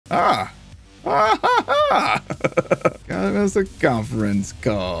Ah. Got us a conference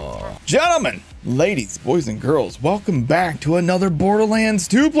call. Gentlemen, ladies, boys, and girls, welcome back to another Borderlands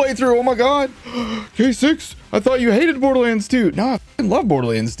 2 playthrough. Oh my god. K6, I thought you hated Borderlands 2. No, I fucking love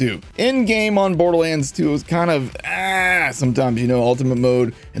Borderlands 2. In-game on Borderlands 2 is kind of, sometimes, you know, ultimate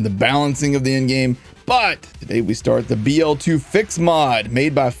mode and the balancing of the in-game. But today we start the BL2 Fix Mod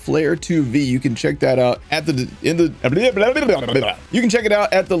made by Flare2V. You can check that out at you can check it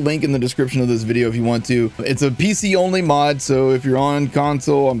out at the link in the description of this video if you want to. It's a PC only mod, so if you're on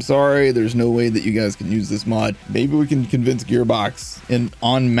console, I'm sorry, there's no way that you guys can use this mod. Maybe we can convince Gearbox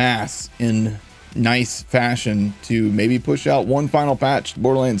en masse in nice fashion to maybe push out one final patch to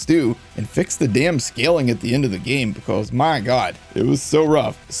Borderlands 2 and fix the damn scaling at the end of the game, because my god, it was so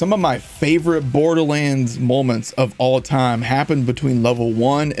rough. Some of my favorite Borderlands moments of all time happened between level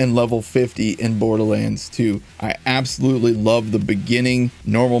 1 and level 50 in Borderlands 2. I absolutely love the beginning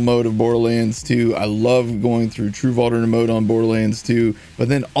normal mode of Borderlands 2. I love going through True Alternate mode on Borderlands 2, but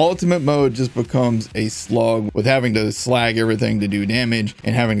then ultimate mode just becomes a slog with having to slag everything to do damage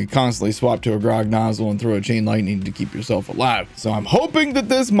and having to constantly swap to a grog nozzle and throw a chain lightning to keep yourself alive. So I'm hoping that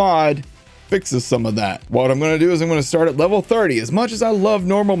this mod fixes some of that. What I'm going to do is I'm going to start at level 30. As much as I love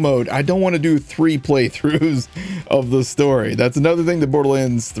normal mode, I don't want to do 3 playthroughs of the story. That's another thing that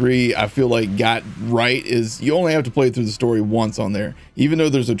Borderlands 3 I feel like got right, is you only have to play through the story once on there. Even though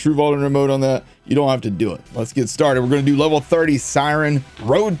there's a True Alternate mode on that, you don't have to do it. Let's get started. We're going to do level 30 Siren,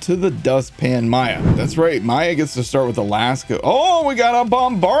 Road to the Dustpan Maya. That's right, Maya gets to start with Alaska. Oh, we got a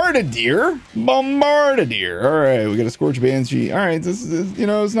Bombardier. Bombardier. All right, we got a Scorch Banshee. All right, this is, you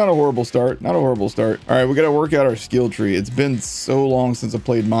know, it's not a horrible start. Not a horrible start. All right, we got to work out our skill tree. It's been so long since I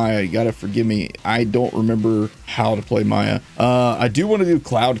played Maya. You got to forgive me. I don't remember how to play Maya. I do want to do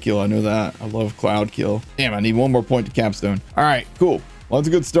Cloud Kill. I know that. I love Cloud Kill. Damn, I need one more point to capstone. All right, cool. Well, that's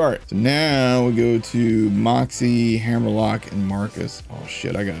a good start. So now we go to Moxie, Hammerlock, and Marcus. Oh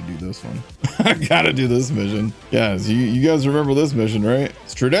shit, I gotta do this one. I gotta do this mission. Yes, you guys remember this mission, right?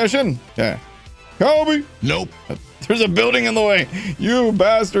 It's tradition. Yeah. Kobe. Nope. There's a building in the way. You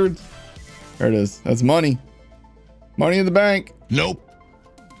bastards. There it is. That's money. Money in the bank. Nope.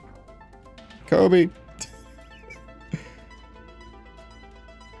 Kobe.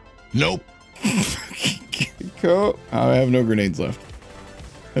 Nope. I have no grenades left.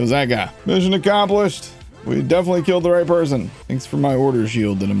 It was that guy. Mission accomplished. We definitely killed the right person. Thanks for my order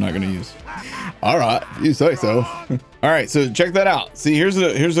shield that I'm not going to use. All right, you say so. All right, so check that out. See, here's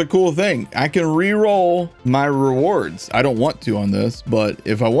a cool thing. I can re-roll my rewards. I don't want to on this, but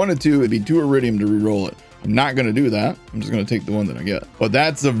if I wanted to, it'd be 2 iridium to re-roll it. I'm not going to do that. I'm just going to take the one that I get. But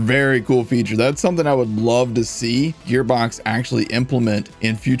that's a very cool feature. That's something I would love to see Gearbox actually implement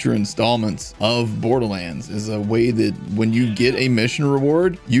in future installments of Borderlands, is a way that when you get a mission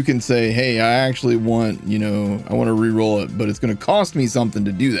reward, you can say, hey, I actually want, you know, I want to re-roll it, but it's going to cost me something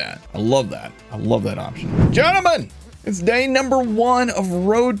to do that. I love that. I love that option. Gentlemen, it's day number 1 of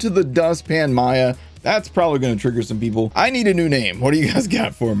Road to the Dustpan Maya. That's probably going to trigger some people. I need a new name. What do you guys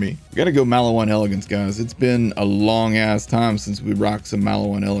got for me? We got to go Maliwan Elegance, guys. It's been a long ass time since we rocked some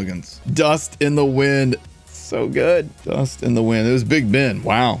Maliwan Elegance. Dust in the wind. So good. Dust in the wind. It was Big Ben.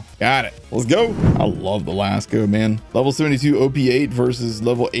 Wow. Got it. Let's go. I love the Lasco, man. Level 72 OP8 versus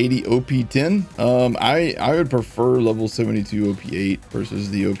level 80 OP10. I would prefer level 72 OP8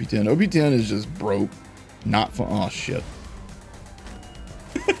 versus the OP10. OP10 is just broke. Not fun. Oh, shit.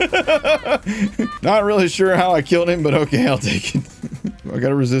 Not really sure how I killed him, but okay, I'll take it. I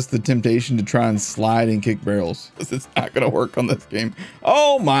gotta resist the temptation to try and slide and kick barrels. It's not gonna work on this game.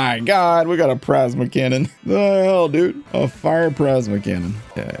 Oh my god, we got a plasma cannon. The hell, dude? A fire plasma cannon.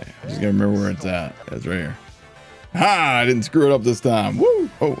 Okay, I just gotta remember where it's at. It's right here. Ha! I didn't screw it up this time. Woo!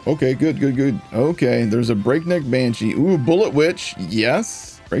 Oh, okay, good, good, good. Okay, there's a Breakneck Banshee. Ooh, Bullet Witch.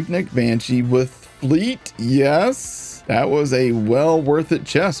 Yes. Breakneck Banshee with Fleet. Yes. That was a well worth it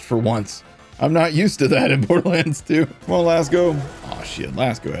chest for once. I'm not used to that in Borderlands 2. Come on, Lasco. Oh shit,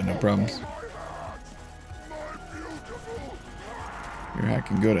 Lasco had no problems. Your hat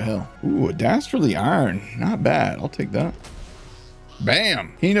can go to hell. Ooh, a dastardly iron. Not bad. I'll take that.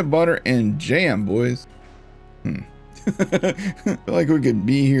 Bam! Peanut butter and jam, boys. I feel like we could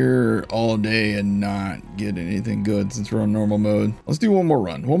be here all day and not get anything good since we're on normal mode. Let's do one more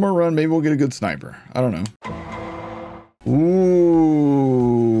run. One more run, maybe we'll get a good sniper. I don't know.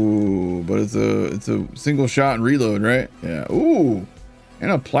 Ooh, but it's a single shot and reload, right? Yeah. Ooh, and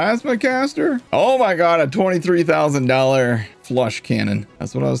a plasma caster. Oh my god, a $23,000 flush cannon.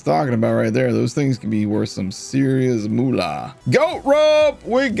 That's what I was talking about right there. Those things can be worth some serious moolah. Goat rope.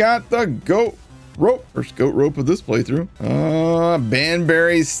 We got the goat rope. First goat rope of this playthrough.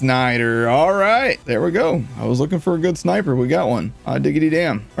 Banbury Snider. All right, there we go. I was looking for a good sniper. We got one. Diggity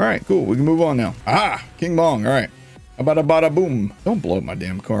damn. All right, cool. We can move on now. King Bong. All right. Bada boom. Don't blow up my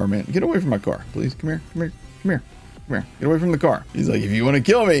damn car, man. Get away from my car, please. Come here. Come here. Come here. Come here. Get away from the car. He's like, if you want to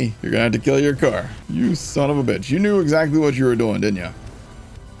kill me, you're gonna have to kill your car. You son of a bitch. You knew exactly what you were doing, didn't you?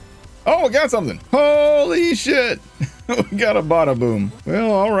 Oh, we got something. Holy shit. We got a bada boom.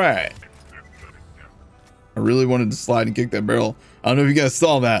 Well, all right. I really wanted to slide and kick that barrel. I don't know if you guys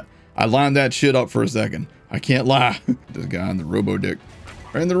saw that. I lined that shit up for a second. I can't lie. This guy in the robo dick.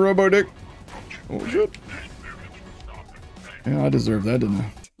 Right in the robo dick. Oh shit. Yeah, I deserve that, didn't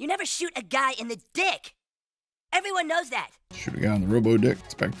I? You never shoot a guy in the dick. Everyone knows that. Shoot a guy in the robo dick.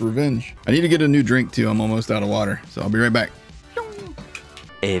 Expect revenge. I need to get a new drink too. I'm almost out of water, so I'll be right back.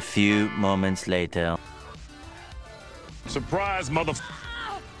 A few moments later. Surprise, mother.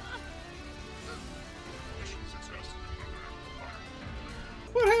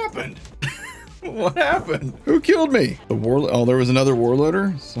 What happened? What happened? Who killed me? The oh, there was another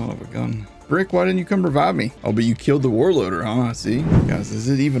warloader? Son of a gun. Brick, why didn't you come revive me? Oh, but you killed the warloader, huh? See? Guys, is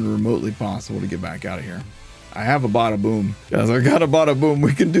it even remotely possible to get back out of here? I have a bada boom. Guys, I got a bada boom.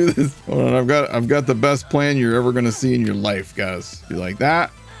 We can do this. Hold on, I've got the best plan you're ever gonna see in your life, guys. You like that?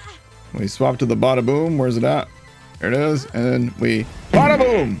 We swap to the bada boom. Where's it at? There it is. And then we bada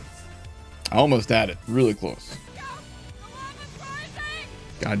boom. I almost had it. Really close.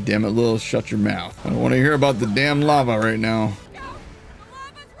 God damn it, Lil, shut your mouth. I don't want to hear about the damn lava right now.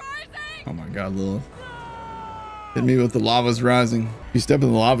 Oh my God, Lil. Hit me with the lava's rising. If you step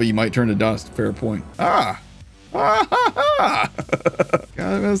in the lava, you might turn to dust. Fair point. God,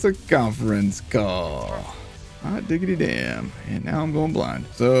 that's a conference call. Diggity damn. And now I'm going blind.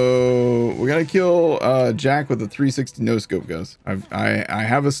 So we gotta kill Jack with a 360 no scope, guys. I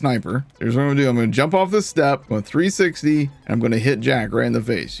have a sniper. Here's what I'm gonna do. I'm gonna jump off this step with 360 and I'm gonna hit Jack right in the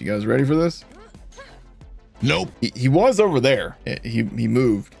face. You guys ready for this? Nope. He was over there. He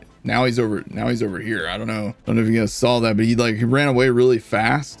moved. Now he's over here. I don't know if you guys saw that, but he ran away really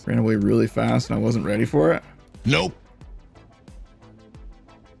fast. And I wasn't ready for it. Nope.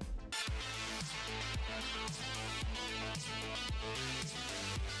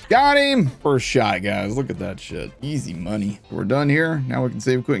 Got him. First shot, guys. Look at that shit. Easy money. We're done here. Now we can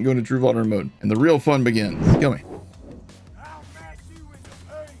save, quit, and go into true vaulter mode. And the real fun begins. Kill me.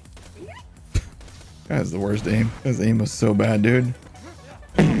 That's the worst aim. His aim was so bad, dude.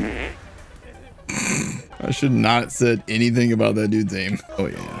 I should not have said anything about that dude's aim. Oh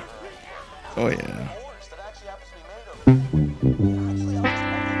yeah. Oh yeah.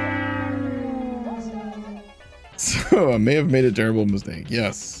 So I may have made a terrible mistake.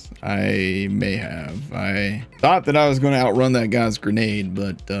 Yes, I may have. I thought that I was going to outrun that guy's grenade,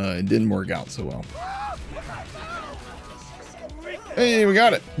 but it didn't work out so well. Hey, we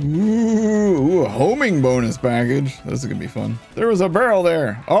got it. Ooh, a homing bonus package. This is gonna be fun. There was a barrel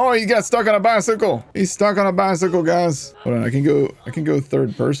there. Oh, he got stuck on a bicycle. He's stuck on a bicycle, guys. Hold on, I can go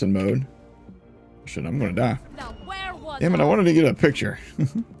third person mode. Shit, I'm gonna die. Damn it, I wanted to get a picture.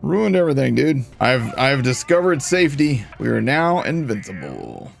 Ruined everything, dude. I've discovered safety. We are now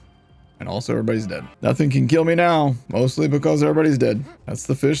invincible. And also everybody's dead. Nothing can kill me now, mostly because everybody's dead. That's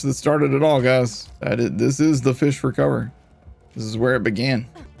the fish that started it all, guys. This is the fish for cover. This is where it began.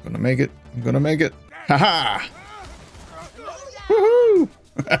 I'm gonna make it. I'm gonna make it. Haha! Woohoo!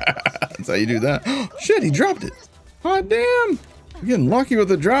 That's how you do that. Shit, he dropped it. God damn! We're getting lucky with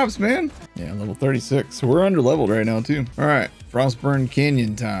the drops, man. Yeah, level 36. So we're under leveled right now too. All right, Frostburn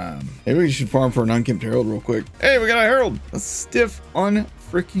Canyon time. Maybe we should farm for an unkempt herald real quick. Hey, we got a herald. A stiff,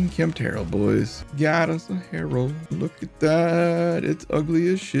 unfreaking kempt herald, boys. Got us a herald. Look at that. It's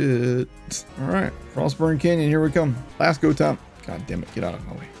ugly as shit. All right, Frostburn Canyon, here we come. Last go time. God damn it, get out of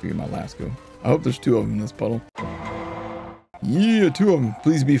my way. Get my last go. I hope there's two of them in this puddle. Yeah, two of them.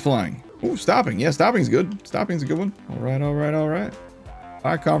 Please be flying. Oh, stopping. Yeah, stopping's good. Stopping's a good one. All right, all right, all right.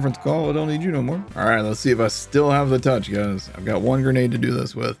 Bye, conference call. I don't need you no more. All right, let's see if I still have the touch, guys. I've got one grenade to do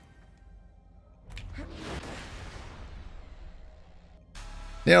this with.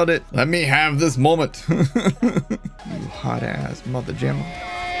 Nailed it. Let me have this moment. You hot ass mother jammer.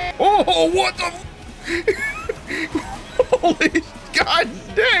 Oh, what the? Holy God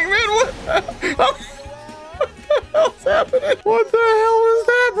dang, man. What the hell's happening? What the hell was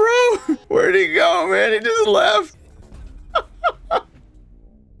that, bro? Where'd he go, man? He just left.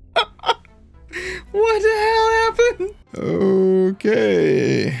 What the hell happened?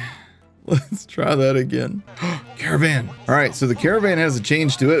 Okay. Let's try that again. Caravan. All right, so the caravan has a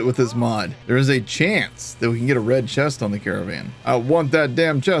change to it with this mod. There is a chance that we can get a red chest on the caravan. I want that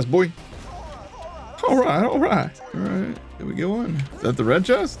damn chest, boy. All right, all right, all right. There we go. Is that the red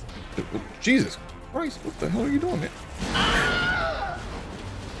chest? Oh, Jesus Christ! What the hell are you doing, man?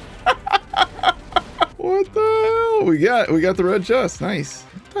 What the hell? We got the red chest. Nice.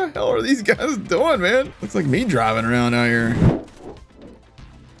 What the hell are these guys doing, man? Looks like me driving around out here.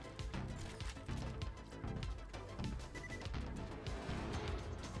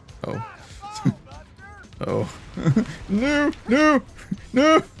 Oh. Oh. No, no,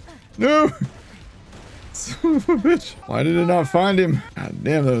 no, no. Son of a bitch. Why did it not find him? God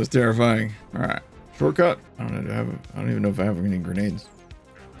damn, that was terrifying. All right. Shortcut. I don't even know if I have any grenades.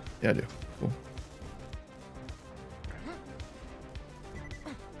 Yeah, I do. Cool.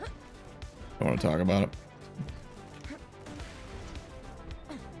 Don't want to talk about it.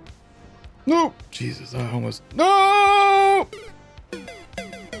 No! Jesus, I almost... No! You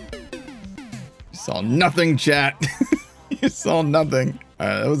saw nothing, chat. You saw nothing.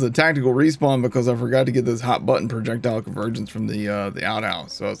 That was a tactical respawn because I forgot to get this hot button projectile convergence from the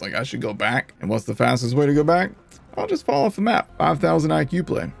outhouse. So I was like, I should go back. And what's the fastest way to go back? I'll just fall off the map. 5,000 IQ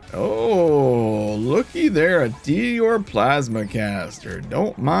play. Oh, looky there, a Dior plasma caster.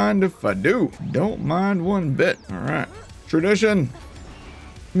 Don't mind if I do. Don't mind one bit. All right. Tradition.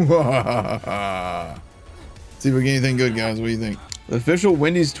 See if we get anything good, guys. What do you think? The official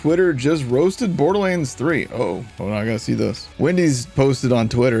Wendy's Twitter just roasted Borderlands 3. Oh, hold on, I gotta see this. Wendy's posted on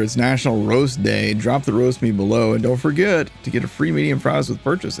Twitter, it's National Roast Day. Drop the roast me below, and don't forget to get a free medium fries with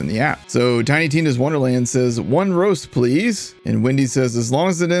purchase in the app. So Tiny Tina's Wonderland says, 1 roast, please. And Wendy says, as long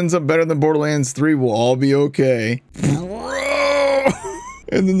as it ends up better than Borderlands 3, we'll all be okay. Bro!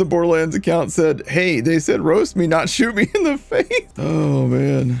 And then the Borderlands account said, hey, they said roast me, not shoot me in the face. Oh,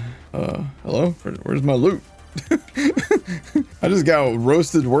 man. Hello? Where's my loot? I just got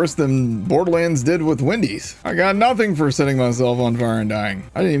roasted worse than Borderlands did with Wendy's. I got nothing for setting myself on fire and dying.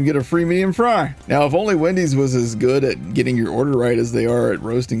 I didn't even get a free medium fry. Now, if only Wendy's was as good at getting your order right as they are at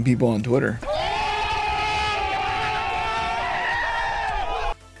roasting people on Twitter.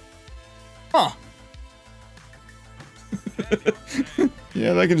 Huh.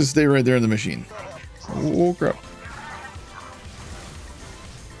 Yeah, that can just stay right there in the machine. Oh, crap.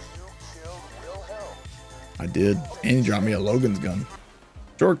 I did. And he dropped me a Logan's gun.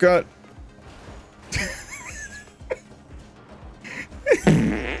 Shortcut.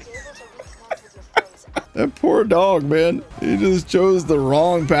 That poor dog, man. He just chose the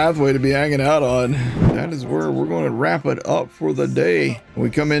wrong pathway to be hanging out on. That is where we're going to wrap it up for the day. When we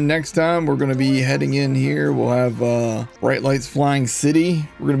come in next time, we're going to be heading in here. We'll have Bright Lights Flying City.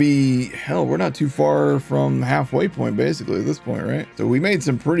 We're going to be, hell, we're not too far from halfway point, basically, at this point, right? So we made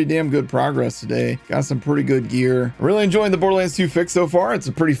some pretty damn good progress today. Got some pretty good gear. Really enjoying the Borderlands 2 fix so far. It's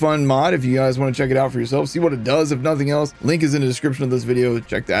a pretty fun mod if you guys want to check it out for yourself. See what it does, if nothing else. Link is in the description of this video.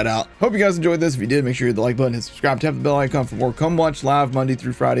 Check that out. Hope you guys enjoyed this. If you did, make sure you hit the like button, hit subscribe, tap the bell icon for more. Come watch live Monday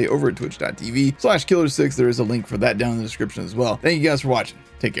through Friday over at twitch.tv/killer6. There is a link for that down in the description as well. Thank you guys for watching.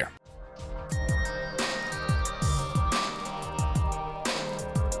 Take care.